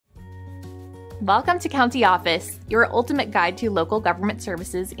Welcome to County Office, your ultimate guide to local government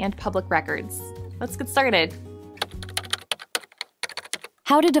services and public records. Let's get started.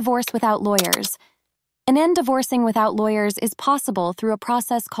 How to divorce without lawyers. An end divorcing without lawyers is possible through a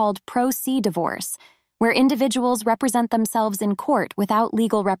process called pro se divorce, where individuals represent themselves in court without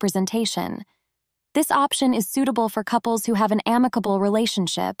legal representation. This option is suitable for couples who have an amicable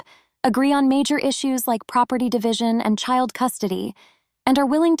relationship, agree on major issues like property division and child custody, and are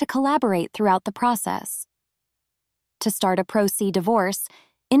willing to collaborate throughout the process. To start a pro se divorce,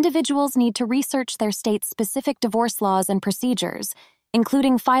 individuals need to research their state's specific divorce laws and procedures,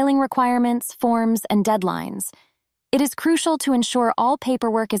 including filing requirements, forms, and deadlines. It is crucial to ensure all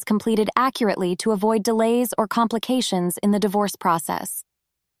paperwork is completed accurately to avoid delays or complications in the divorce process.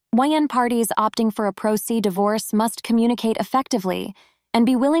 YN parties opting for a pro se divorce must communicate effectively and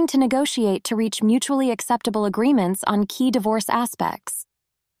be willing to negotiate to reach mutually acceptable agreements on key divorce aspects.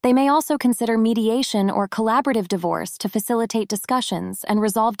 They may also consider mediation or collaborative divorce to facilitate discussions and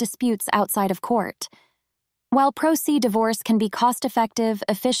resolve disputes outside of court. While pro se divorce can be cost-effective,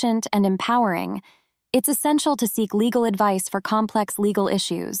 efficient, and empowering, it's essential to seek legal advice for complex legal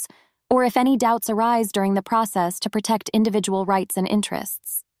issues, or if any doubts arise during the process, to protect individual rights and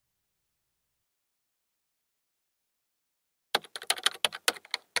interests.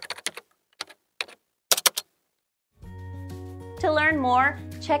 To learn more,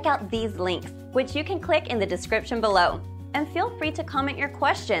 check out these links, which you can click in the description below. And feel free to comment your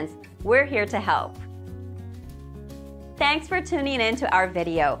questions. We're here to help. Thanks for tuning in to our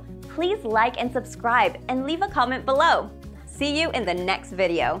video. Please like and subscribe and leave a comment below. See you in the next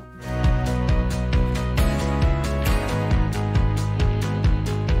video.